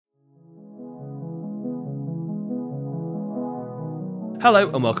Hello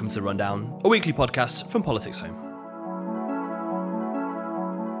and welcome to The Rundown, a weekly podcast from PoliticsHome.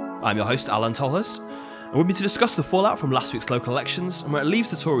 I'm your host, Alain Tolhurst, and with me to discuss the fallout from last week's local elections and where it leaves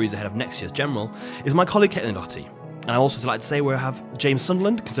the Tories ahead of next year's general is my colleague Caitlin Doherty. And I also like to say we have James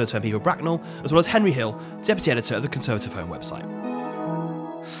Sunderland, Conservative MP for Bracknell, as well as Henry Hill, Deputy Editor of the ConservativeHome website.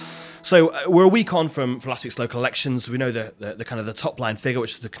 So we're a week on from last week's local elections. We know the kind of the top line figure,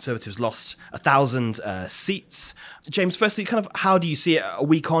 which the Conservatives lost 1,000 seats. James, firstly, kind of how do you see it a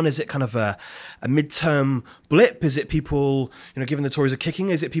week on? Is it kind of a midterm blip? Is it people, given the Tories are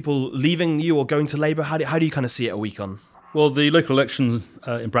kicking, is it people leaving you or going to Labour? How do you kind of see it a week on? Well, the local elections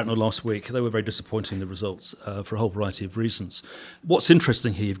in Bracknell last week, they were very disappointing, the results, for a whole variety of reasons. What's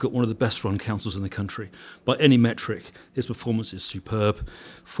interesting here, you've got one of the best run councils in the country. By any metric, his performance is superb.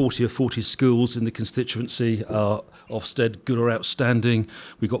 40 of 40 schools in the constituency are Ofsted good or outstanding.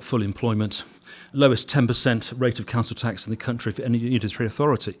 We've got full employment. Lowest 10% rate of council tax in the country for any unitary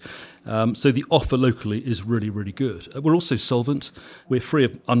authority. So the offer locally is really, really good. We're also solvent. We're free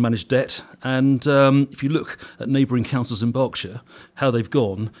of unmanaged debt. And if you look at neighbouring councils in Berkshire, how they've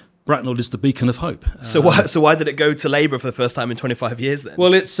gone, Bracknell is the beacon of hope. So why did it go to Labour for the first time in 25 years then?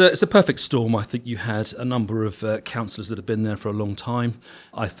 Well, it's a perfect storm. I think you had a number of councillors that have been there for a long time.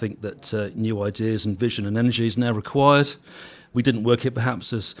 I think that new ideas and vision and energy is now required. We didn't work it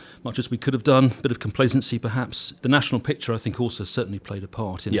perhaps as much as we could have done, a bit of complacency perhaps. The national picture I think also certainly played a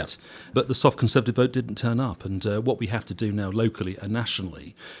part in it. But the soft Conservative vote didn't turn up, and what we have to do now locally and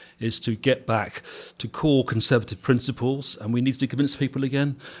nationally is to get back to core Conservative principles, and we need to convince people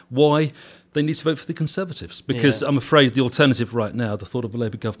again why they need to vote for the Conservatives, because I'm afraid the alternative right now, the thought of a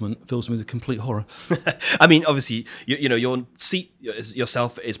Labour government, fills me with complete horror. I mean, obviously, your seat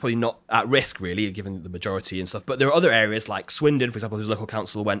yourself is probably not at risk, really, given the majority and stuff. But there are other areas like Swindon, for example, whose local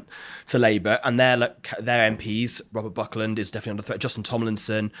council went to Labour, and their MPs, Robert Buckland, is definitely under threat. Justin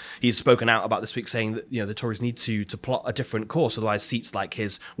Tomlinson, he's spoken out about this week saying that the Tories need to plot a different course, otherwise seats like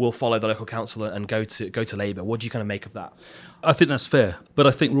his will follow the local council and go to Labour. What do you kind of make of that? I think that's fair, but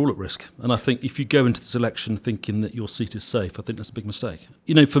I think we're all at risk. And I think if you go into this election thinking that your seat is safe, I think that's a big mistake.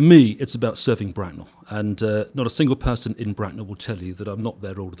 For me, it's about serving Bracknell. And not a single person in Bracknell will tell you that I'm not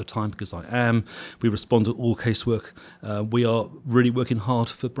there all the time, because I am. We respond to all casework. We are really working hard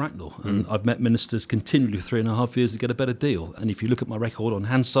for Bracknell. And I've met ministers continually for 3.5 years to get a better deal. And if you look at my record on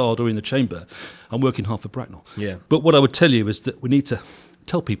Hansard or in the Chamber, I'm working hard for Bracknell. Yeah. But what I would tell you is that we need to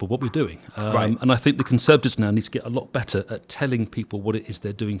tell people what we're doing. Right. And I think the Conservatives now need to get a lot better at telling people what it is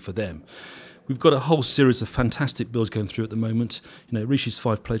they're doing for them. We've got a whole series of fantastic bills going through at the moment. Rishi's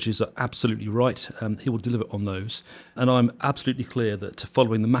 5 pledges are absolutely right. He will deliver on those. And I'm absolutely clear that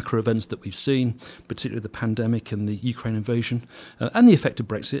following the macro events that we've seen, particularly the pandemic and the Ukraine invasion, and the effect of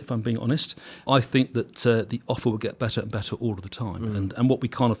Brexit, if I'm being honest, I think that the offer will get better and better all of the time. And what we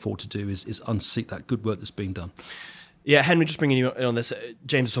can't afford to do is unseat that good work that's being done. Yeah, Henry, just bringing you in on this.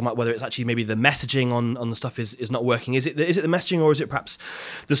 James was talking about whether it's actually maybe the messaging on the stuff is not working. Is it the messaging, or is it perhaps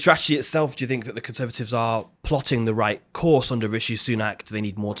the strategy itself? Do you think that the Conservatives are plotting the right course under Rishi Sunak? Do they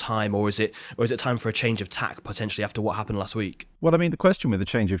need more time, or is it time for a change of tack potentially after what happened last week? Well, I mean, the question with the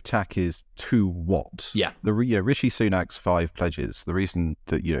change of tack is to what? Yeah. Rishi Sunak's 5 pledges. The reason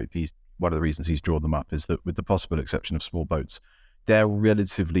that one of the reasons he's drawn them up is that, with the possible exception of small boats, they're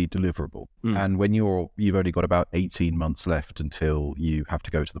relatively deliverable. And when you've only got about 18 months left until you have to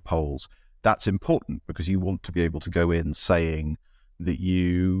go to the polls, that's important, because you want to be able to go in saying that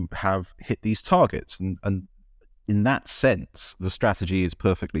you have hit these targets. And in that sense, the strategy is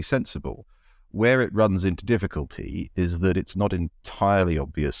perfectly sensible. Where it runs into difficulty is that it's not entirely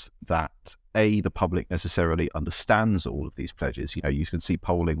obvious that, A, the public necessarily understands all of these pledges. You can see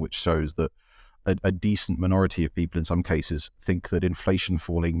polling which shows that a decent minority of people in some cases think that inflation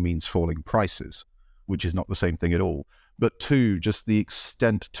falling means falling prices, which is not the same thing at all. But 2, just the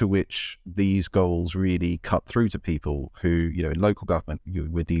extent to which these goals really cut through to people who, in local government,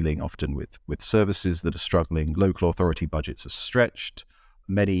 we're dealing often with services that are struggling. Local authority budgets are stretched.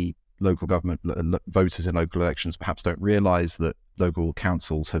 Many local government voters in local elections perhaps don't realise that local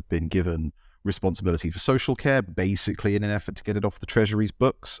councils have been given responsibility for social care, basically in an effort to get it off the Treasury's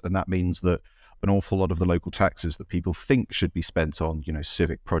books. And that means that an awful lot of the local taxes that people think should be spent on,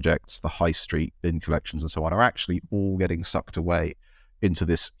 civic projects, the high street, bin collections and so on, are actually all getting sucked away into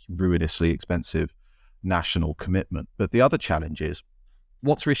this ruinously expensive national commitment. But the other challenge is,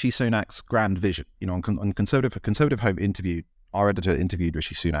 what's Rishi Sunak's grand vision? On ConservativeHome our editor interviewed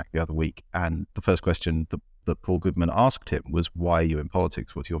Rishi Sunak the other week, and the first question that Paul Goodman asked him was, why are you in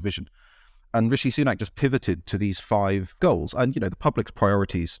politics? What's your vision? And Rishi Sunak just pivoted to these 5 goals. And, the public's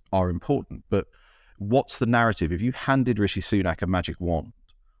priorities are important, but what's the narrative? If you handed Rishi Sunak a magic wand,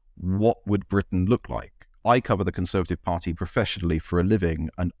 what would Britain look like? I cover the Conservative Party professionally for a living,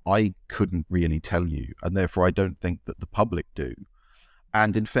 and I couldn't really tell you, and therefore I don't think that the public do.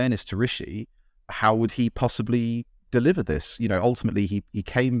 And in fairness to Rishi, how would he possibly deliver this? Ultimately he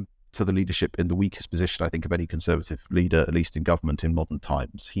came to the leadership in the weakest position, I think, of any Conservative leader, at least in government in modern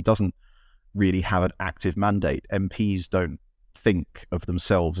times. He doesn't really have an active mandate. MPs don't think of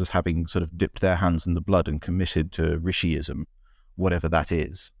themselves as having sort of dipped their hands in the blood and committed to Rishiism, whatever that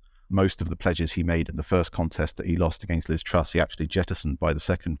is. Most of the pledges he made in the first contest that he lost against Liz Truss, he actually jettisoned by the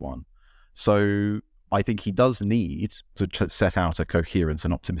second one. So I think he does need to set out a coherent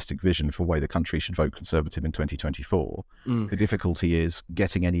and optimistic vision for why the country should vote Conservative in 2024. The difficulty is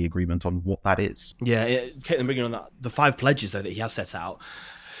getting any agreement on what that is. Yeah, Caitlin, bringing on that, the 5 pledges, though, that he has set out,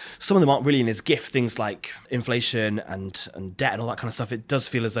 some of them aren't really in his gift. Things like inflation and debt and all that kind of stuff. It does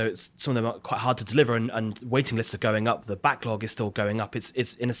feel as though some of them are quite hard to deliver, and waiting lists are going up. The backlog is still going up. It's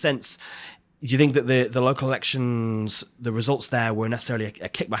in a sense. Do you think that the local elections, the results there were necessarily a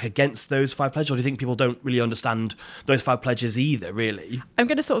kickback against those 5 pledges, or do you think people don't really understand those 5 pledges either, really? I'm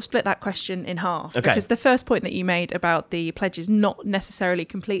going to sort of split that question in half, okay. Because the first point that you made about the pledges not necessarily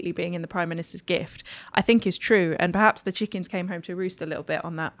completely being in the Prime Minister's gift, I think is true, and perhaps the chickens came home to roost a little bit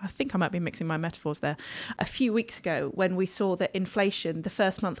on that. I think I might be mixing my metaphors there. A few weeks ago, when we saw that inflation, the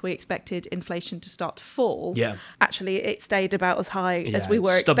first month we expected inflation to start to fall, actually it stayed about as high as we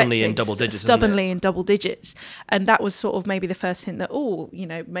were stubbornly expecting. In double digits. Stubbornly in double digits. And that was sort of maybe the first hint that,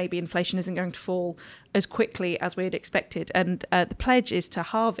 maybe inflation isn't going to fall as quickly as we had expected. And the pledge is to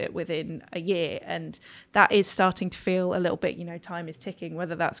halve it within a year. And that is starting to feel a little bit, time is ticking,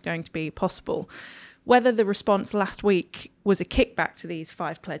 whether that's going to be possible. Whether the response last week was a kickback to these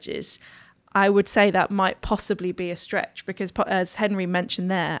 5 pledges, I would say that might possibly be a stretch, because as Henry mentioned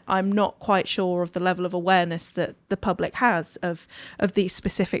there, I'm not quite sure of the level of awareness that the public has of these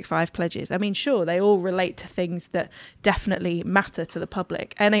specific 5 pledges. I mean, sure, they all relate to things that definitely matter to the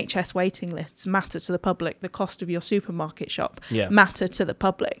public. NHS waiting lists matter to the public. The cost of your supermarket shop matter to the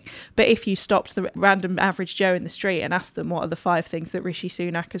public. But if you stopped the random average Joe in the street and asked them what are the 5 things that Rishi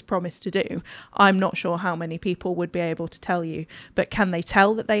Sunak has promised to do, I'm not sure how many people would be able to tell you. But can they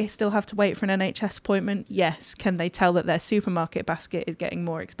tell that they still have to wait for an NHS appointment? Yes. Can they tell that their supermarket basket is getting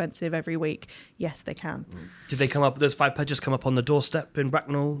more expensive every week? Yes, they can. Did they come up, those 5 pledges come up on the doorstep in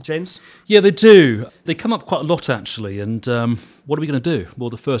Bracknell, James? Yeah, they do. They come up quite a lot, actually. And what are we going to do?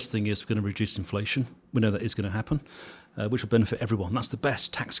 Well, the first thing is we're going to reduce inflation. We know that is going to happen, which will benefit everyone. That's the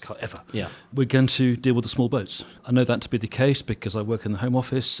best tax cut ever. Yeah. We're going to deal with the small boats. I know that to be the case because I work in the Home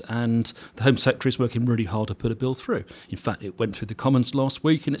Office, and the Home Secretary is working really hard to put a bill through. In fact, it went through the Commons last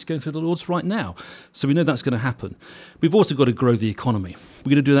week and it's going through the Lords right now. So we know that's going to happen. We've also got to grow the economy. We're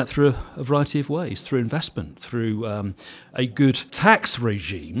going to do that through a variety of ways, through investment, through a good tax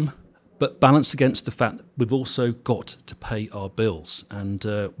regime, but balanced against the fact that we've also got to pay our bills. And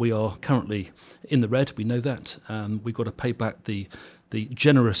we are currently in the red, we know that. We've got to pay back the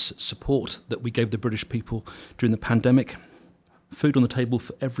generous support that we gave the British people during the pandemic. Food on the table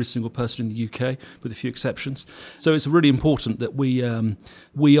for every single person in the UK, with a few exceptions. So it's really important that we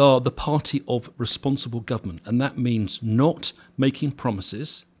are the party of responsible government. And that means not making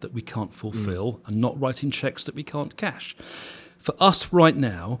promises that we can't fulfil and not writing cheques that we can't cash. For us right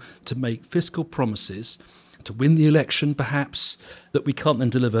now to make fiscal promises, to win the election perhaps, that we can't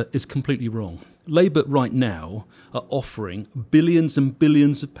then deliver is completely wrong. Labour right now are offering billions and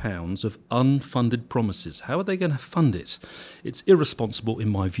billions of pounds of unfunded promises. How are they going to fund it? It's irresponsible in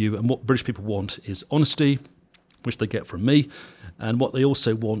my view, and what British people want is honesty, which they get from me, and what they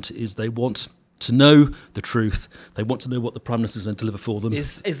also want is they want to know the truth. They want to know what the Prime Minister is going to deliver for them.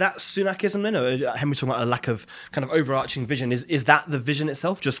 Is that Sunakism then? Or Henry talking about a lack of kind of overarching vision. Is that the vision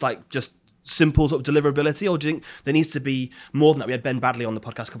itself? Just simple sort of deliverability? Or do you think there needs to be more than that? We had Ben Badley on the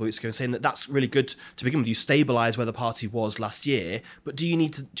podcast a couple of weeks ago saying that that's really good to begin with. You stabilise where the party was last year, but do you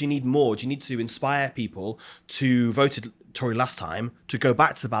need more? Do you need to inspire people to voted Tory last time to go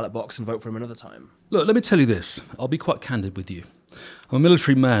back to the ballot box and vote for him another time? Look, let me tell you this. I'll be quite candid with you. I'm a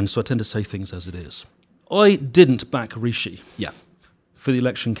military man, so I tend to say things as it is. I didn't back Rishi for the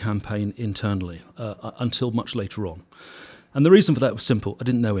election campaign internally until much later on. And the reason for that was simple. I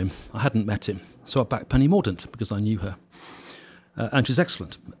didn't know him. I hadn't met him. So I backed Penny Mordaunt because I knew her. And she's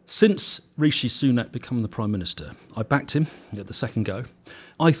excellent. Since Rishi Sunak became the Prime Minister, I backed him at the second go.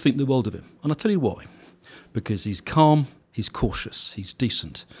 I think the world of him. And I'll tell you why. Because he's calm, he's cautious, he's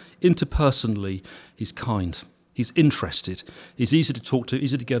decent. Interpersonally, he's kind. He's interested. He's easy to talk to,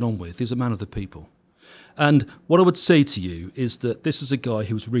 easy to get on with. He's a man of the people. And what I would say to you is that this is a guy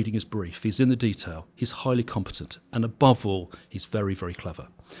who's reading his brief. He's in the detail. He's highly competent. And above all, he's very, very clever.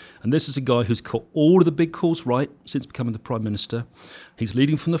 And this is a guy who's caught all of the big calls right since becoming the Prime Minister. He's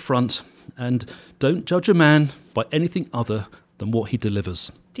leading from the front. And don't judge a man by anything other than what he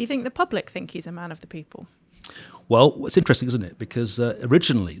delivers. Do you think the public think he's a man of the people? Well, it's interesting, isn't it? Because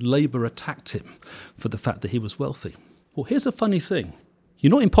originally, Labour attacked him for the fact that he was wealthy. Well, here's a funny thing.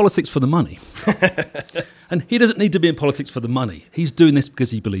 You're not in politics for the money. And he doesn't need to be in politics for the money. He's doing this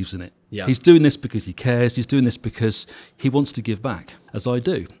because he believes in it. Yeah. He's doing this because he cares. He's doing this because he wants to give back, as I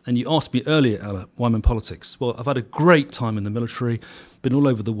do. And you asked me earlier, Ella, why I'm in politics. Well, I've had a great time in the military, been all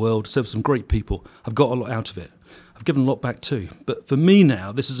over the world, served some great people. I've got a lot out of it. I've given a lot back too. But for me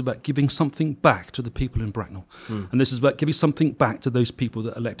now, this is about giving something back to the people in Bracknell. And this is about giving something back to those people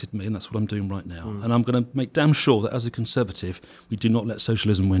that elected me, and that's what I'm doing right now. And I'm going to make damn sure that as a Conservative, we do not let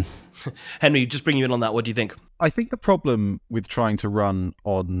socialism win. Henry, just bring you in on that. What do you think? I think the problem with trying to run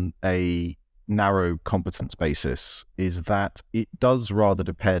on a narrow competence basis is that it does rather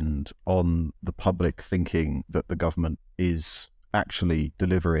depend on the public thinking that the government is actually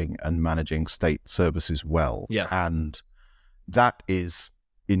delivering and managing state services well. Yeah. And that is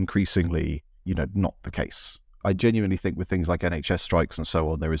increasingly, not the case. I genuinely think with things like NHS strikes and so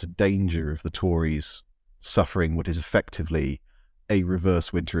on, there is a danger of the Tories suffering what is effectively a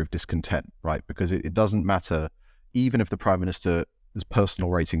reverse winter of discontent, right? Because it doesn't matter, even if the Prime Minister's personal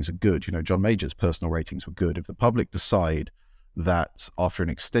ratings are good, John Major's personal ratings were good. If the public decide that after an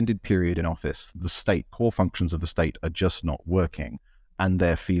extended period in office, the core functions of the state are just not working and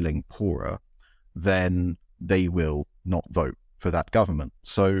they're feeling poorer, then they will not vote for that government.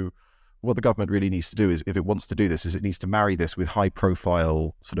 So what the government really needs to do is, if it wants to do this, is it needs to marry this with high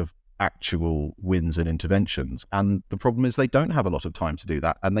profile sort of actual wins and interventions. And the problem is they don't have a lot of time to do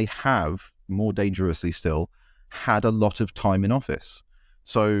that. And they have, more dangerously still, had a lot of time in office.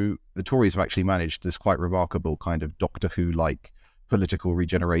 So the Tories have actually managed this quite remarkable kind of Doctor Who-like political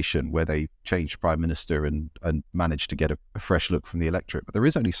regeneration where they changed Prime Minister and managed to get a fresh look from the electorate. But there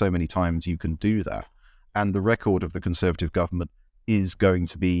is only so many times you can do that. And the record of the Conservative government is going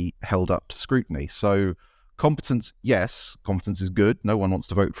to be held up to scrutiny. So competence, yes, competence is good. No one wants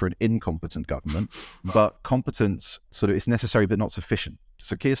to vote for an incompetent government, but competence is necessary but not sufficient.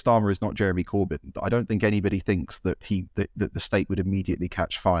 So Keir Starmer is not Jeremy Corbyn. I don't think anybody thinks that the state would immediately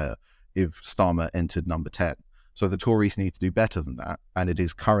catch fire if Starmer entered number 10. So the Tories need to do better than that, and it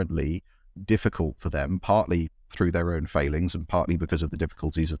is currently difficult for them, partly through their own failings and partly because of the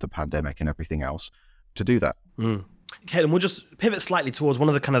difficulties of the pandemic and everything else, to do that. Okay, and we'll just pivot slightly towards one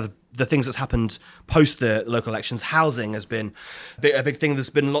of the kind of the things that's happened post the local elections. Housing has been a big thing. There's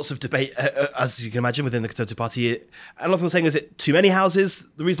been lots of debate, as you can imagine, within the Conservative Party. And a lot of people saying, is it too many houses,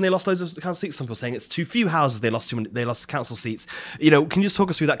 the reason they lost loads of council seats? Some people saying it's too few houses, they lost council seats. Can you just talk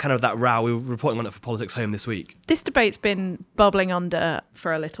us through that row? We were reporting on it for PoliticsHome this week. This debate's been bubbling under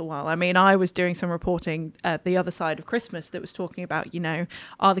for a little while. I mean, I was doing some reporting at the other side of Christmas that was talking about,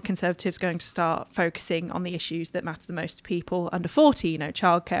 are the Conservatives going to start focusing on the issues that matter the most to people under 40,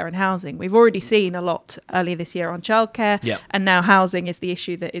 childcare and housing. We've already seen a lot earlier this year on childcare, and now housing is the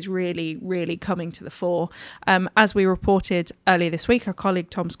issue that is really, really coming to the fore. As we reported earlier this week, our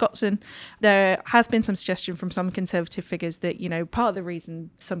colleague Tom Scottson, there has been some suggestion from some Conservative figures that, part of the reason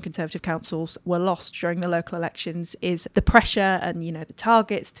some Conservative councils were lost during the local elections is the pressure and, the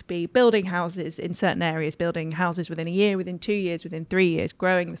targets to be building houses in certain areas, building houses within a year, within 2 years, within 3 years,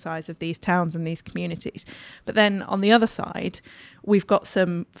 growing the size of these towns and these communities. But then on the other side, we've got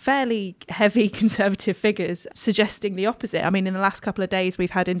some fairly heavy Conservative figures suggesting the opposite. I mean, in the last couple of days,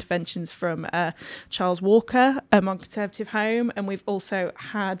 we've had interventions from Charles Walker on ConservativeHome, and we've also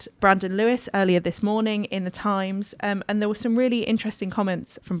had Brandon Lewis earlier this morning in the Times. And there were some really interesting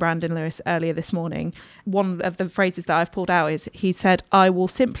comments from Brandon Lewis earlier this morning. One of the phrases that I've pulled out is, he said, "I will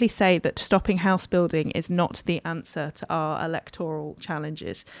simply say that stopping house building is not the answer to our electoral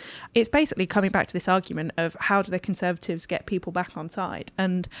challenges." It's basically coming back to this argument of how do the Conservatives get people back on side,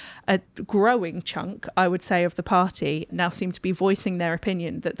 and a growing chunk, I would say, of the party now seem to be voicing their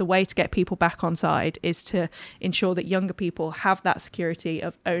opinion that the way to get people back on side is to ensure that younger people have that security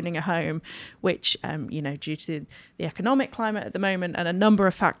of owning a home, which due to the economic climate at the moment and a number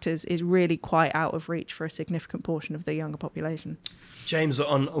of factors is really quite out of reach for a significant portion of the younger population. James,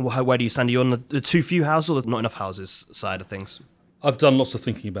 where do you stand? Are you on the too few houses or the not enough houses side of things? I've done lots of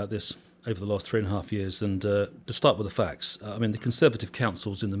thinking about this. over the last 3.5 years. And to start with the facts, the Conservative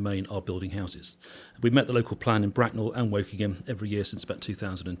councils in the main are building houses. We've met the local plan in Bracknell and Wokingham every year since about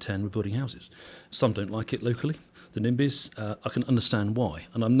 2010. We're building houses. Some don't like it locally, the NIMBYs. I can understand why.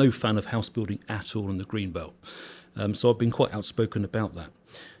 And I'm no fan of house building at all in the Greenbelt. So I've been quite outspoken about that.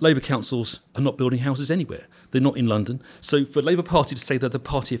 Labour councils are not building houses anywhere. They're not in London. So for Labour Party to say they're the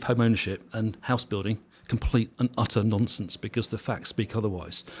party of home ownership and house building, complete and utter nonsense, because the facts speak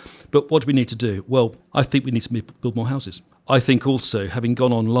otherwise. But what do we need to do? Well, I think we need to build more houses. I think also, having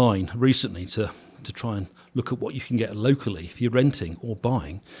gone online recently to try and look at what you can get locally if you're renting or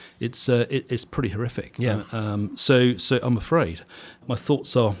buying, it's pretty horrific. Yeah. So I'm afraid my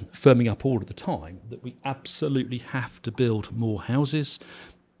thoughts are firming up all of the time that we absolutely have to build more houses,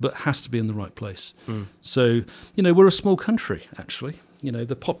 but it has to be in the right place. So, we're a small country, actually.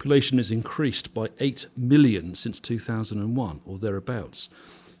 The population has increased by 8 million since 2001 or thereabouts.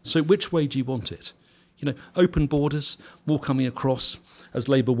 So which way do you want it? Open borders, more coming across, as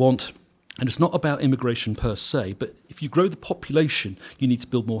Labour want. And it's not about immigration per se, but if you grow the population, you need to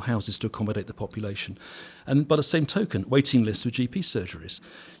build more houses to accommodate the population. And by the same token, waiting lists for GP surgeries.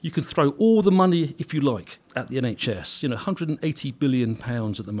 You can throw all the money, if you like, at the NHS. £180 billion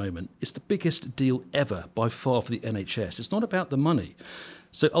at the moment. It's the biggest deal ever by far for the NHS. It's not about the money.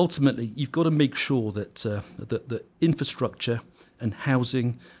 So ultimately, you've got to make sure that the infrastructure and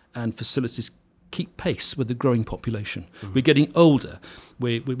housing and facilities keep pace with the growing population. We're getting older.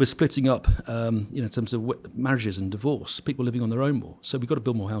 We're splitting up, in terms of marriages and divorce. People are living on their own more. So we've got to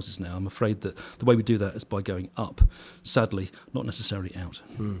build more houses now. I'm afraid that the way we do that is by going up. Sadly, not necessarily out.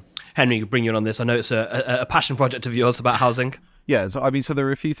 Henry, bring you on this. I know it's a passion project of yours about housing. Yeah, so there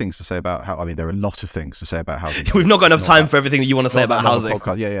are a few things to say about there are a lot of things to say about housing. We've not got enough time for everything that you want to say about housing.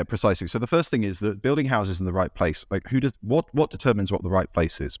 Yeah, precisely. So the first thing is that building houses in the right place, what determines what the right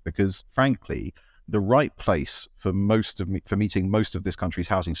place is? Because frankly, the right place for meeting most of this country's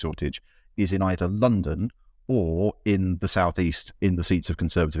housing shortage is in either London or in the southeast, in the seats of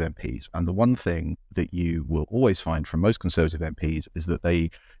Conservative MPs. And the one thing that you will always find from most Conservative MPs is that they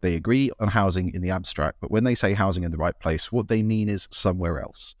agree on housing in the abstract, but when they say housing in the right place, what they mean is somewhere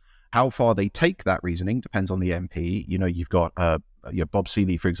else. How far they take that reasoning depends on the MP. You've got Bob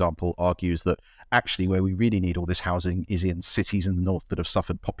Seeley, for example, argues that actually where we really need all this housing is in cities in the north that have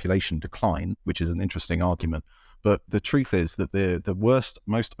suffered population decline, which is an interesting argument. But the truth is that the worst,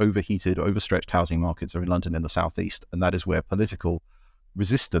 most overheated, overstretched housing markets are in London and the southeast, and that is where political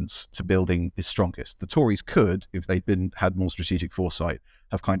resistance to building is strongest. The Tories could, if they'd had more strategic foresight,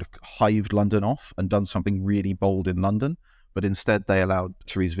 have kind of hived London off and done something really bold in London, but instead they allowed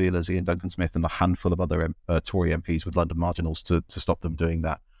Therese Velas, Ian Duncan-Smith and a handful of other Tory MPs with London marginals to stop them doing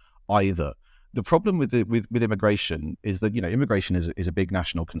that either. The problem with immigration is that immigration is a big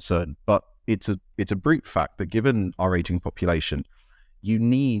national concern, but it's a brute fact that given our aging population, you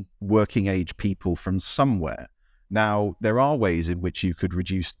need working age people from somewhere. Now, there are ways in which you could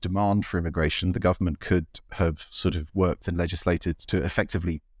reduce demand for immigration. The government could have sort of worked and legislated to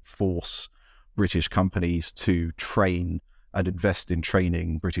effectively force British companies to train and invest in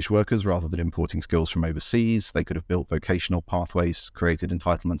training British workers rather than importing skills from overseas. They could have built vocational pathways, created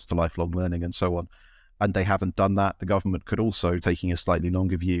entitlements to lifelong learning and so on. And they haven't done that. The government could also, taking a slightly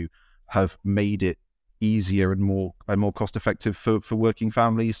longer view, have made it easier and more cost effective for working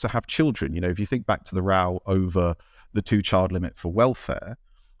families to have children. If you think back to the row over the 2-child limit for welfare,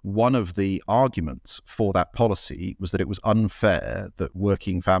 one of the arguments for that policy was that it was unfair that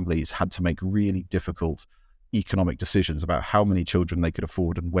working families had to make really difficult economic decisions about how many children they could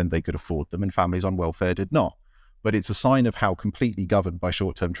afford and when they could afford them, and families on welfare did not. But it's a sign of how completely governed by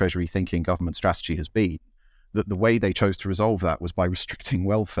short-term Treasury thinking government strategy has been, that the way they chose to resolve that was by restricting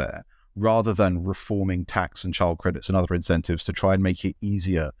welfare rather than reforming tax and child credits and other incentives to try and make it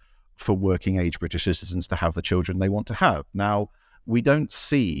easier for working age British citizens to have the children they want to have. Now, we don't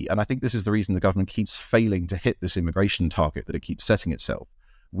see, and I think this is the reason the government keeps failing to hit this immigration target that it keeps setting itself,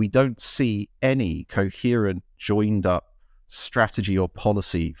 we don't see any coherent, joined-up strategy or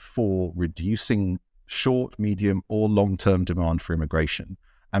policy for reducing short, medium, or long-term demand for immigration.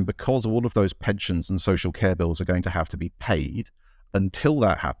 And because all of those pensions and social care bills are going to have to be paid, until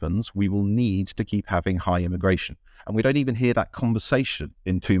that happens, we will need to keep having high immigration. And we don't even hear that conversation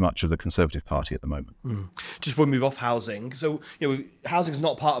in too much of the Conservative Party at the moment. Just before we move off housing, so housing is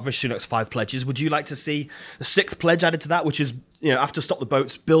not part of Rishi Sunak's 5 pledges. Would you like to see the 6th pledge added to that, which is after Stop the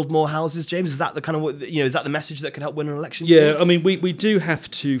Boats, build more houses? James, is that the kind of is that the message that could help win an election? Yeah, we do have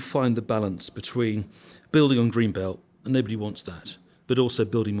to find the balance between building on Greenbelt, and nobody wants that, but also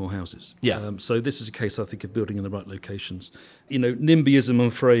building more houses. Yeah. So this is a case, I think, of building in the right locations. NIMBYism, I'm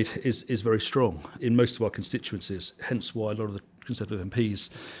afraid, is very strong in most of our constituencies, hence why a lot of the Conservative MPs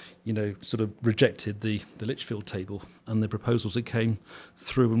sort of rejected the Lichfield table and the proposals that came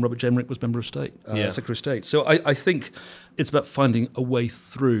through when Robert Jenrick was Member of State, Secretary of State. So I think it's about finding a way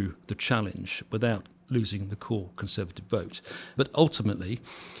through the challenge without losing the core Conservative vote. But ultimately,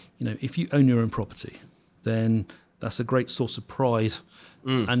 if you own your own property, then that's a great source of pride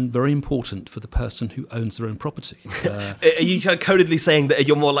and very important for the person who owns their own property. Are you kind of codedly saying that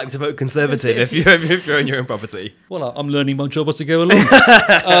you're more likely to vote Conservative if you own your own property? Well, I'm learning my job as I go along.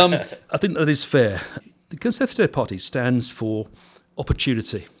 I think that is fair. The Conservative Party stands for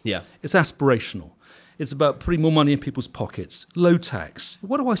opportunity. Yeah. It's aspirational. It's about putting more money in people's pockets, low tax.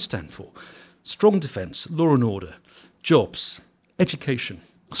 What do I stand for? Strong defence, law and order, jobs, education,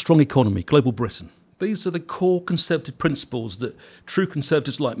 strong economy, global Britain. These are the core Conservative principles that true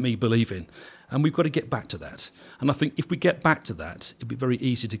Conservatives like me believe in. And we've got to get back to that. And I think if we get back to that, it'd be very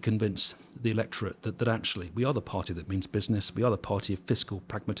easy to convince the electorate that actually we are the party that means business. We are the party of fiscal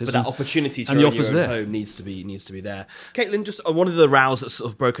pragmatism. But that opportunity to own your own home needs to be there. Caitlin, just on one of the rows that's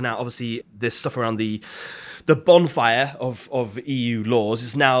sort of broken out, obviously this stuff around the bonfire of EU laws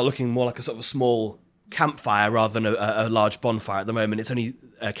is now looking more like a sort of a small campfire rather than a large bonfire at the moment. It's only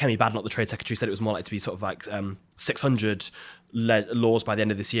Kemi Badenoch, the Trade Secretary, said it was more likely to be sort of like 600 laws by the end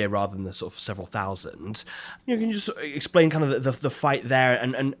of this year rather than the sort of several thousand. Can you just explain kind of the fight there?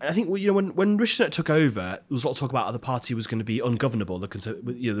 And I think when Rishi Sunak took over, there was a lot of talk about how the party was going to be ungovernable.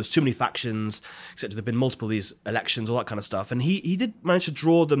 There's too many factions, etc. There've been multiple of these elections, all that kind of stuff. And he did manage to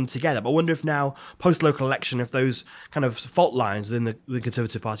draw them together. But I wonder if now, post-local election, if those kind of fault lines within the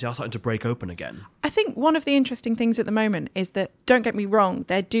Conservative Party are starting to break open again. I think one of the interesting things at the moment is that, don't get me wrong,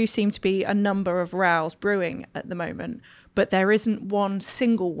 there do seem to be a number of rows brewing at the moment, but there isn't one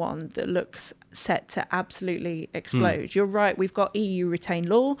single one that looks set to absolutely explode. You're right, we've got EU retained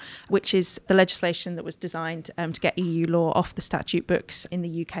law, which is the legislation that was designed to get EU law off the statute books in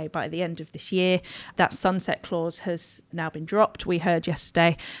the UK by the end of this year. That sunset clause has now been dropped, we heard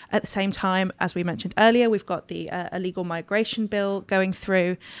yesterday. At the same time, as we mentioned earlier, we've got the illegal migration bill going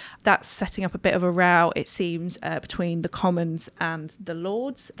through. That's setting up a bit of a row, it seems, between the Commons and the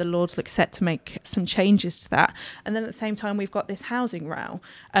Lords. The Lords look set to make some changes to that. And then at the same time, we've got this housing row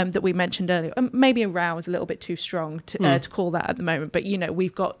that we mentioned earlier. Maybe a row is a little bit too strong to call that at the moment, but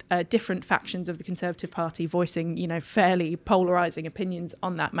we've got different factions of the Conservative Party voicing fairly polarising opinions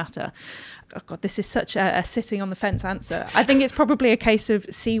on that matter. Oh God, this is such a sitting on the fence answer. I think it's probably a case of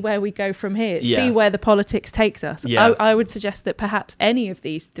see where we go from here, see where the politics takes us. I would suggest that perhaps any of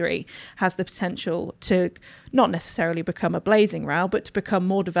these three has the potential to not necessarily become a blazing row, but to become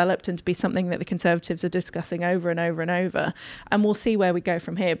more developed and to be something that the Conservatives are discussing over and over and over. And we'll see where we go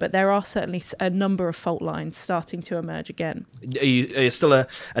from here. But there are certainly a number of fault lines starting to emerge again. Are you still a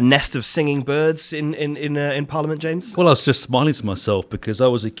nest of singing birds in Parliament, James? Well, I was just smiling to myself because I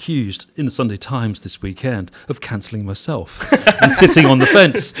was accused in the Sunday Times this weekend of cancelling myself and sitting on the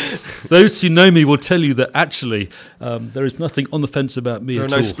fence. Those who know me will tell you that actually there is nothing on the fence about me at all.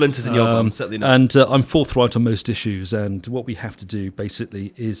 There are no splinters in your bum, certainly not. And I'm forthright on most issues, and what we have to do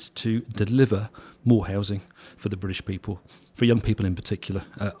basically is to deliver more housing for the British people, for young people in particular.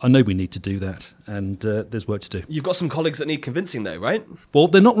 I know we need to do that, and there's work to do. You've got some colleagues that need convincing though, right? Well,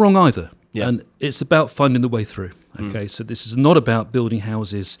 they're not wrong either. Yeah. And it's about finding the way through. Okay, so this is not about building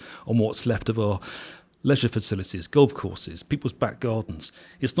houses on what's left of our leisure facilities, golf courses, people's back gardens.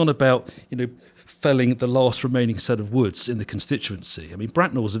 It's not about, felling the last remaining set of woods in the constituency. I mean,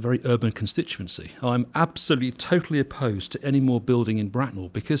 Bracknell is a very urban constituency. I'm absolutely, totally opposed to any more building in Bracknell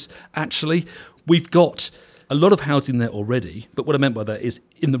because actually we've got a lot of housing there already, but what I meant by that is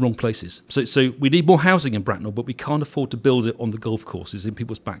in the wrong places. So we need more housing in Bracknell, but we can't afford to build it on the golf courses, in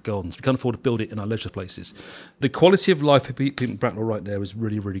people's back gardens. We can't afford to build it in our leisure places. The quality of life for people in Bracknell right now is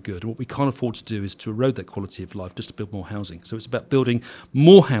really, really good. And what we can't afford to do is to erode that quality of life just to build more housing. So it's about building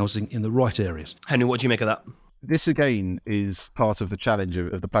more housing in the right areas. Henry, what do you make of that? This, again, is part of the challenge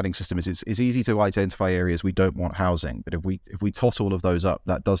of the planning system. Is it's easy to identify areas we don't want housing, but if we toss all of those up,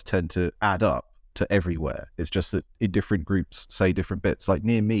 that does tend to add up to everywhere. It's just that in different groups say different bits. Like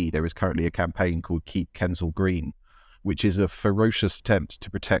near me, there is currently a campaign called Keep Kensal Green, which is a ferocious attempt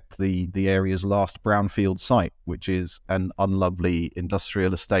to protect the area's last brownfield site, which is an unlovely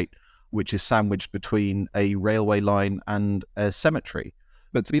industrial estate, which is sandwiched between a railway line and a cemetery.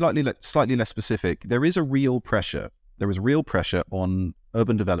 But to be slightly less specific, there is a real pressure. There is real pressure on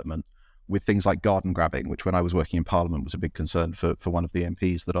urban development with things like garden grabbing, which when I was working in Parliament was a big concern for one of the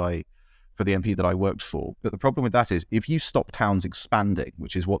MPs that I for the MP that I worked for. But the problem with that is if you stop towns expanding,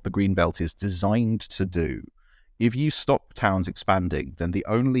 which is what the Green Belt is designed to do, if you stop towns expanding, then the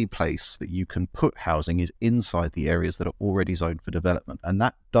only place that you can put housing is inside the areas that are already zoned for development. And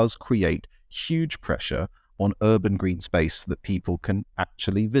that does create huge pressure on urban green space that people can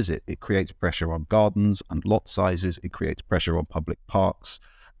actually visit. It creates pressure on gardens and lot sizes. It creates pressure on public parks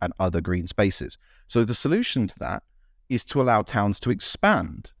and other green spaces. So the solution to that is to allow towns to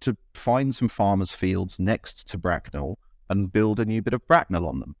expand, to find some farmers' fields next to Bracknell and build a new bit of Bracknell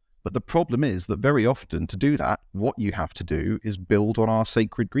on them. But the problem is that very often to do that, what you have to do is build on our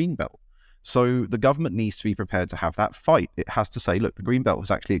sacred green belt. So the government needs to be prepared to have that fight. It has to say, look, the green belt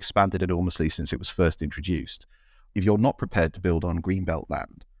has actually expanded enormously since it was first introduced. If you're not prepared to build on green belt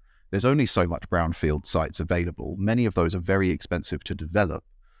land, there's only so much brownfield sites available. Many of those are very expensive to develop.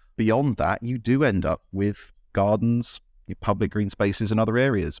 Beyond that, you do end up with gardens, public green spaces and other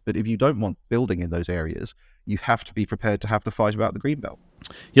areas. But if you don't want building in those areas, you have to be prepared to have the fight about the green belt.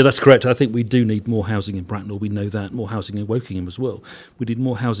 Yeah, that's correct. I think we do need more housing in Bracknell. We know that. More housing in Wokingham as well. We need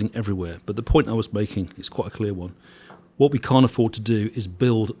more housing everywhere. But the point I was making is quite a clear one. What we can't afford to do is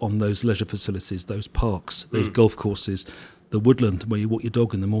build on those leisure facilities, those parks, those golf courses, the woodland where you walk your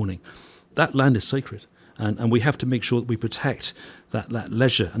dog in the morning. That land is sacred. And we have to make sure that we protect that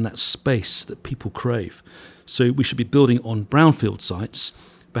leisure and that space that people crave. So we should be building on brownfield sites,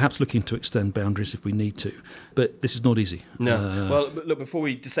 perhaps looking to extend boundaries if we need to. But this is not easy. No. Well, look, before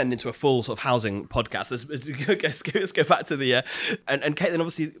we descend into a full sort of housing podcast, let's go back to the... And Caitlin,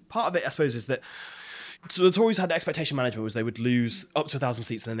 obviously, part of it, I suppose, is that so the Tories had expectation management was they would lose up to 1,000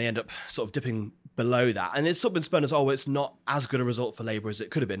 seats and then they end up sort of dipping below that. And it's sort of been spun as, it's not as good a result for Labour as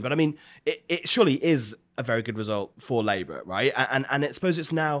it could have been. But I mean, it surely is a very good result for Labour, right? And I suppose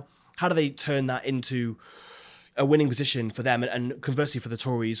it's now, how do they turn that into a winning position for them? And conversely for the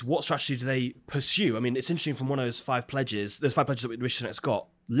Tories, what strategy do they pursue? I mean, it's interesting from one of those five pledges that Rishi Sunak's got,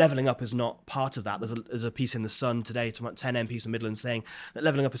 levelling up is not part of that. There's a piece in The Sun today, talking about 10 MPs from Midlands saying that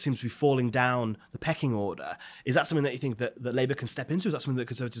levelling up seems to be falling down the pecking order. Is that something that you think that Labour can step into? Is that something that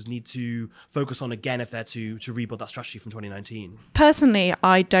Conservatives need to focus on again if they're to rebuild that strategy from 2019? Personally,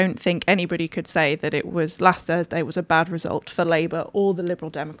 I don't think anybody could say that it was last Thursday was a bad result for Labour or the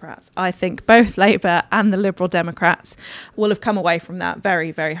Liberal Democrats. I think both Labour and the Liberal Democrats will have come away from that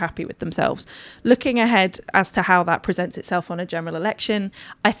very, very happy with themselves. Looking ahead as to how that presents itself on a general election,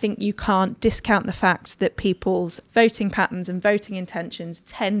 I think you can't discount the fact that people's voting patterns and voting intentions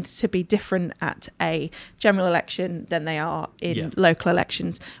tend to be different at a general election than they are in local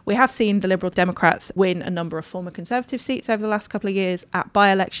elections. We have seen the Liberal Democrats win a number of former Conservative seats over the last couple of years at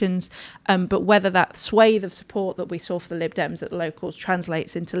by-elections, but whether that swathe of support that we saw for the Lib Dems at the locals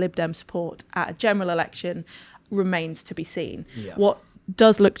translates into Lib Dem support at a general election remains to be seen. Yeah. What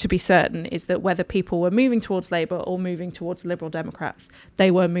does look to be certain is that whether people were moving towards Labour or moving towards Liberal Democrats,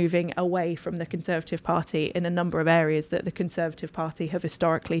 they were moving away from the Conservative Party in a number of areas that the Conservative Party have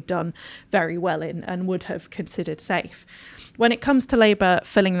historically done very well in and would have considered safe. When it comes to Labour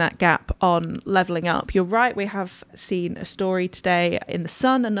filling that gap on levelling up, you're right, we have seen a story today in The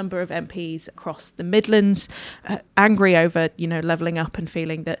Sun, a number of MPs across the Midlands angry over, levelling up and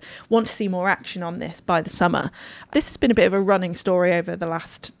feeling that want to see more action on this by the summer. This has been a bit of a running story over the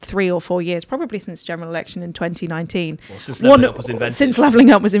last 3 or 4 years, probably since general election in 2019. Well, since levelling up was invented. Since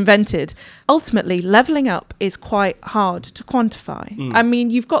levelling up was invented. Ultimately, levelling up is quite hard to quantify. I mean,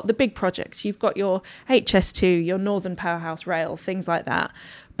 you've got the big projects. You've got your HS2, your Northern Powerhouse Rail, things like that.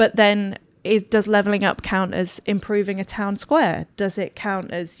 But then does levelling up count as improving a town square? Does it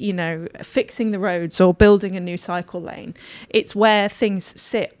count as, fixing the roads or building a new cycle lane? It's where things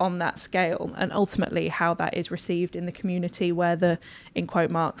sit on that scale and ultimately how that is received in the community where the, in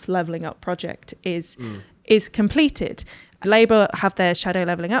quote marks, levelling up project is completed. Labour have their shadow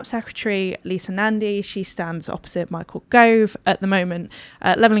levelling up secretary, Lisa Nandy. She stands opposite Michael Gove at the moment.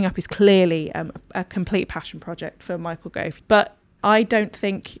 Levelling up is clearly a complete passion project for Michael Gove. But I don't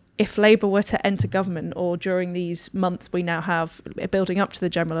think if Labour were to enter government or during these months we now have building up to the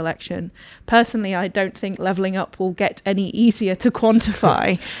general election, personally, I don't think levelling up will get any easier to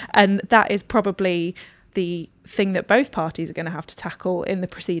quantify. And that is probably the thing that both parties are going to have to tackle in the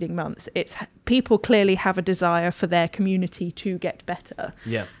preceding months. It's people clearly have a desire for their community to get better.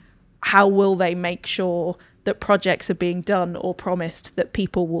 Yeah. How will they make sure that projects are being done or promised that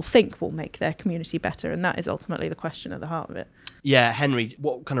people will think will make their community better? And that is ultimately the question at the heart of it. Yeah, Henry,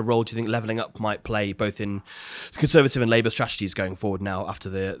 what kind of role do you think levelling up might play both in Conservative and Labour strategies going forward now after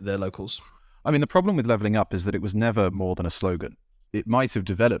the locals? I mean, the problem with levelling up is that it was never more than a slogan. It might have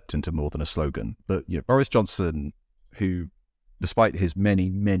developed into more than a slogan, but Boris Johnson, who despite his many,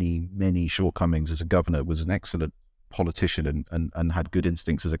 many, many shortcomings as a governor, was an excellent politician and had good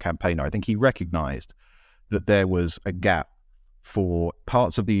instincts as a campaigner. I think he recognised that there was a gap for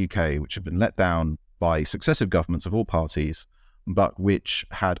parts of the UK which have been let down by successive governments of all parties, but which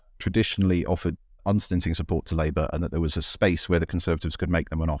had traditionally offered unstinting support to Labour, and that there was a space where the Conservatives could make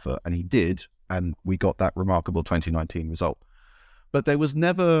them an offer. And he did, and we got that remarkable 2019 result. But there was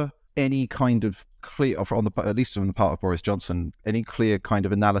never any kind of clear, at least on the part of Boris Johnson, any clear kind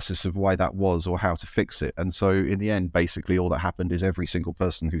of analysis of why that was or how to fix it. And so in the end, basically all that happened is every single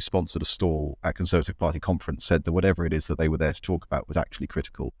person who sponsored a stall at Conservative Party conference said that whatever it is that they were there to talk about was actually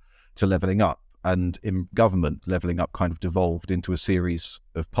critical to levelling up. And in government, levelling up kind of devolved into a series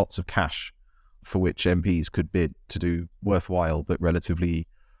of pots of cash for which MPs could bid to do worthwhile but relatively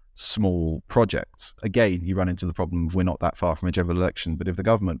small projects. Again, you run into the problem of we're not that far from a general election, but if the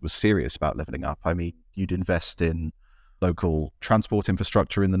government was serious about levelling up, I mean, you'd invest in local transport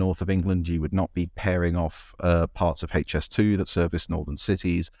infrastructure in the north of England, you would not be pairing off parts of HS2 that service northern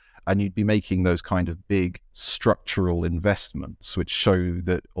cities, and you'd be making those kind of big structural investments which show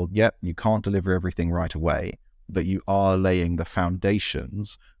that, you can't deliver everything right away, but you are laying the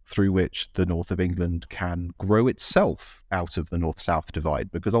foundations through which the north of England can grow itself out of the north-south divide.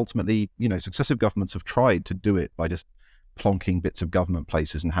 Because ultimately, successive governments have tried to do it by just plonking bits of government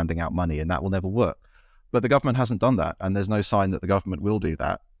places and handing out money, and that will never work. But the government hasn't done that, and there's no sign that the government will do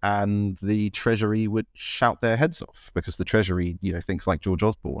that. And the Treasury would shout their heads off, because the Treasury, thinks like George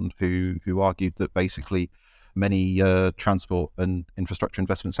Osborne, who argued that basically many transport and infrastructure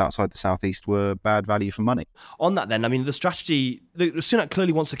investments outside the southeast were bad value for money. On that then, I mean, the strategy, Sunak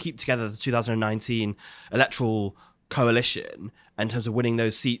clearly wants to keep together the 2019 electoral coalition in terms of winning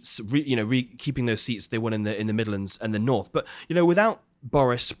those seats, keeping those seats they won in the Midlands and the North. But, without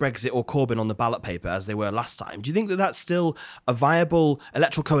Boris, Brexit or Corbyn on the ballot paper as they were last time, do you think that that's still a viable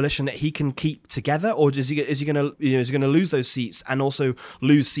electoral coalition that he can keep together, or is he going to lose those seats and also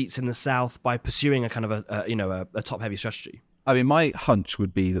lose seats in the south by pursuing a kind of a top heavy strategy? I mean, my hunch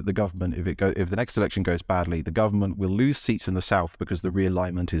would be that the government, if the next election goes badly, the government will lose seats in the south because the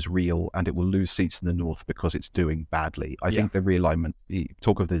realignment is real, and it will lose seats in the north because it's doing badly. I think the realignment,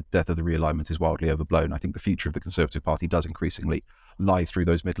 talk of the death of the realignment is wildly overblown. I think the future of the Conservative Party does increasingly lie through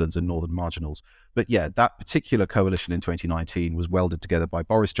those Midlands and Northern marginals. But that particular coalition in 2019 was welded together by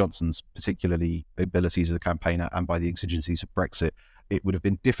Boris Johnson's particularly abilities as a campaigner and by the exigencies of Brexit. It would have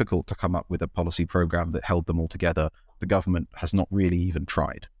been difficult to come up with a policy programme that held them all together. The government has not really even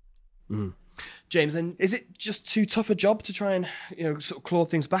tried. Mm. James, and is it just too tough a job to try and sort of claw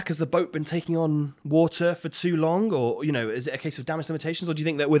things back? Has the boat been taking on water for too long, or is it a case of damage limitations, or do you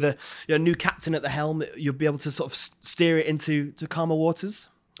think that with a new captain at the helm you'll be able to sort of steer it into calmer waters?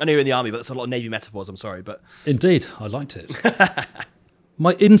 I know you're in the army, but that's a lot of Navy metaphors. I'm sorry, but indeed, I liked it.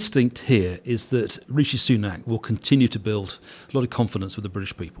 My instinct here is that Rishi Sunak will continue to build a lot of confidence with the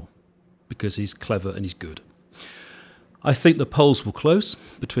British people because he's clever and he's good. I think the polls will close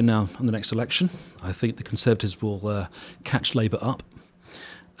between now and the next election. I think the Conservatives will catch Labour up.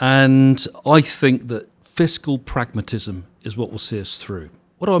 And I think that fiscal pragmatism is what will see us through.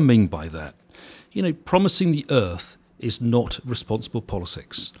 What do I mean by that? Promising the earth is not responsible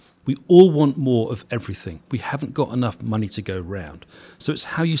politics. We all want more of everything. We haven't got enough money to go round. So it's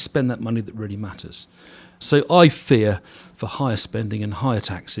how you spend that money that really matters. So I fear for higher spending and higher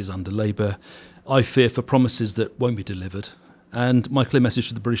taxes under Labour. I fear for promises that won't be delivered. And my clear message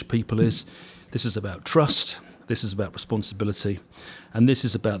to the British people is this is about trust, this is about responsibility, and this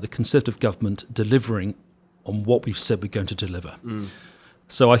is about the Conservative government delivering on what we've said we're going to deliver. Mm.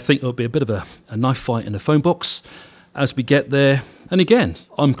 So I think it'll be a bit of a knife fight in a phone box as we get there. And again,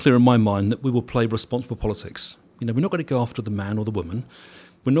 I'm clear in my mind that we will play responsible politics. We're not going to go after the man or the woman.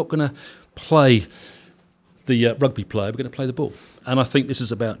 We're not going to play the rugby player, we're going to play the ball. And I think this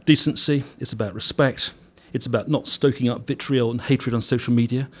is about decency, it's about respect, it's about not stoking up vitriol and hatred on social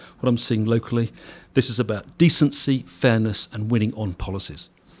media, what I'm seeing locally. This is about decency, fairness and winning on policies.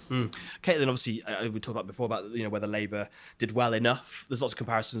 Caitlin, obviously, we talked about before about whether Labour did well enough. There's lots of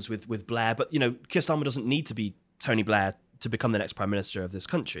comparisons with Blair, but Keir Starmer doesn't need to be Tony Blair to become the next Prime Minister of this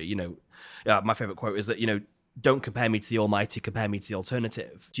country. My favourite quote is that, don't compare me to the almighty, compare me to the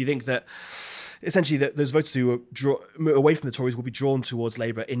alternative. Do you think that essentially that those voters who are away from the Tories will be drawn towards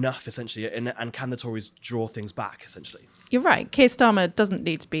Labour enough, essentially, and can the Tories draw things back, essentially? You're right. Keir Starmer doesn't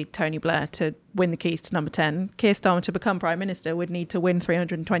need to be Tony Blair to win the keys to number 10. Keir Starmer, to become Prime Minister, would need to win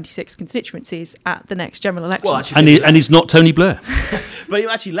 326 constituencies at the next general election. Well, actually, and he's not Tony Blair. But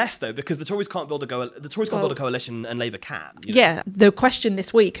actually less, though, because the Tories can't build a coalition and Labour can. Yeah, the question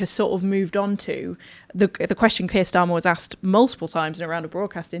this week has sort of moved on to the question Keir Starmer was asked multiple times in a round of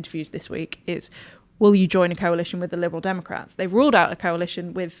broadcast interviews this week is, will you join a coalition with the Liberal Democrats? They've ruled out a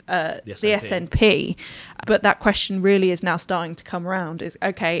coalition with the SNP, but that question really is now starting to come around. Is,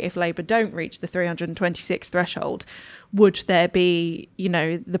 okay, if Labour don't reach the 326 threshold, would there be,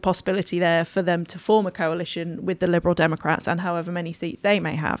 the possibility there for them to form a coalition with the Liberal Democrats and however many seats they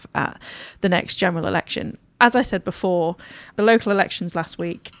may have at the next general election? As I said before, the local elections last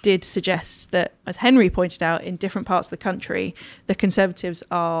week did suggest that, as Henry pointed out, in different parts of the country, the Conservatives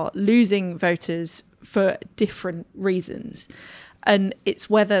are losing voters for different reasons. And it's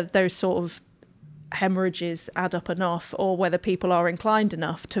whether those sort of hemorrhages add up enough or whether people are inclined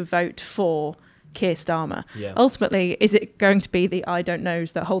enough to vote for Keir Starmer. Yeah. Ultimately, is it going to be the I don't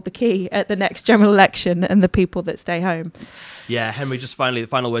knows that hold the key at the next general election and the people that stay home? Yeah, Henry, just finally, the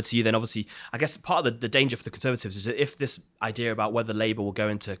final word to you then. Obviously, I guess part of the danger for the Conservatives is that if this idea about whether Labour will go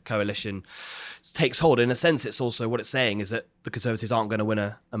into coalition takes hold, in a sense, it's also what it's saying is that the Conservatives aren't going to win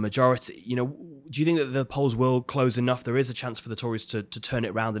a majority. Do you think that the polls will close enough? There is a chance for the Tories to turn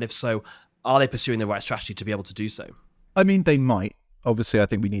it around. And if so, are they pursuing the right strategy to be able to do so? I mean, they might. Obviously, I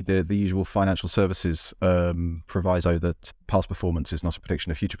think we need the usual financial services proviso that past performance is not a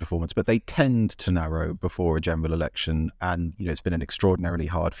prediction of future performance, but they tend to narrow before a general election. And, it's been an extraordinarily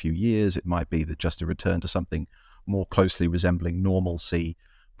hard few years. It might be that just a return to something more closely resembling normalcy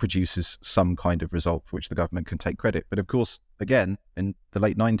produces some kind of result for which the government can take credit. But of course, again, in the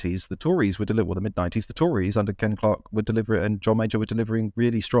late 90s, the Tories would deliver, the mid-90s, the Tories under Ken Clarke would deliver it, and John Major were delivering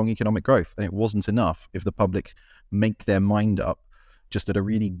really strong economic growth. And it wasn't enough if the public make their mind up just at a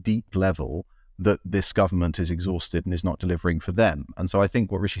really deep level that this government is exhausted and is not delivering for them. And so I think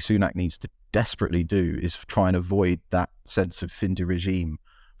what Rishi Sunak needs to desperately do is try and avoid that sense of fin de regime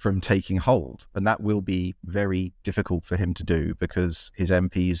from taking hold. And that will be very difficult for him to do because his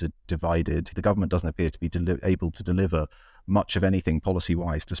MPs are divided. The government doesn't appear to be able to deliver much of anything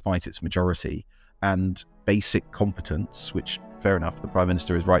policy-wise despite its majority. And basic competence, which, fair enough, the Prime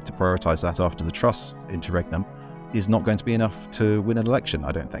Minister is right to prioritise that after the Truss interregnum, is not going to be enough to win an election,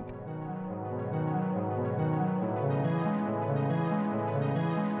 I don't think.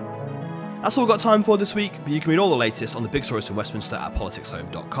 That's all we've got time for this week, but you can read all the latest on the big stories from Westminster at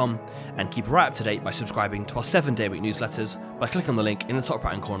PoliticsHome.com and keep right up to date by subscribing to our 7-day-week newsletters by clicking on the link in the top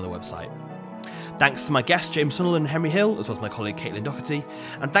right-hand corner of the website. Thanks to my guests James Sunderland and Henry Hill, as well as my colleague Caitlin Doherty,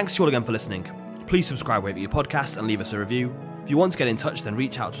 and thanks to you all again for listening. Please subscribe wherever you podcast and leave us a review. If you want to get in touch, then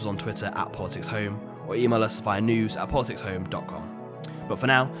reach out to us on Twitter at PoliticsHome or email us via news@politicshome.com. But for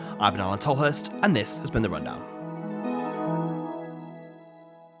now, I've been Alain Tolhurst, and this has been The Rundown.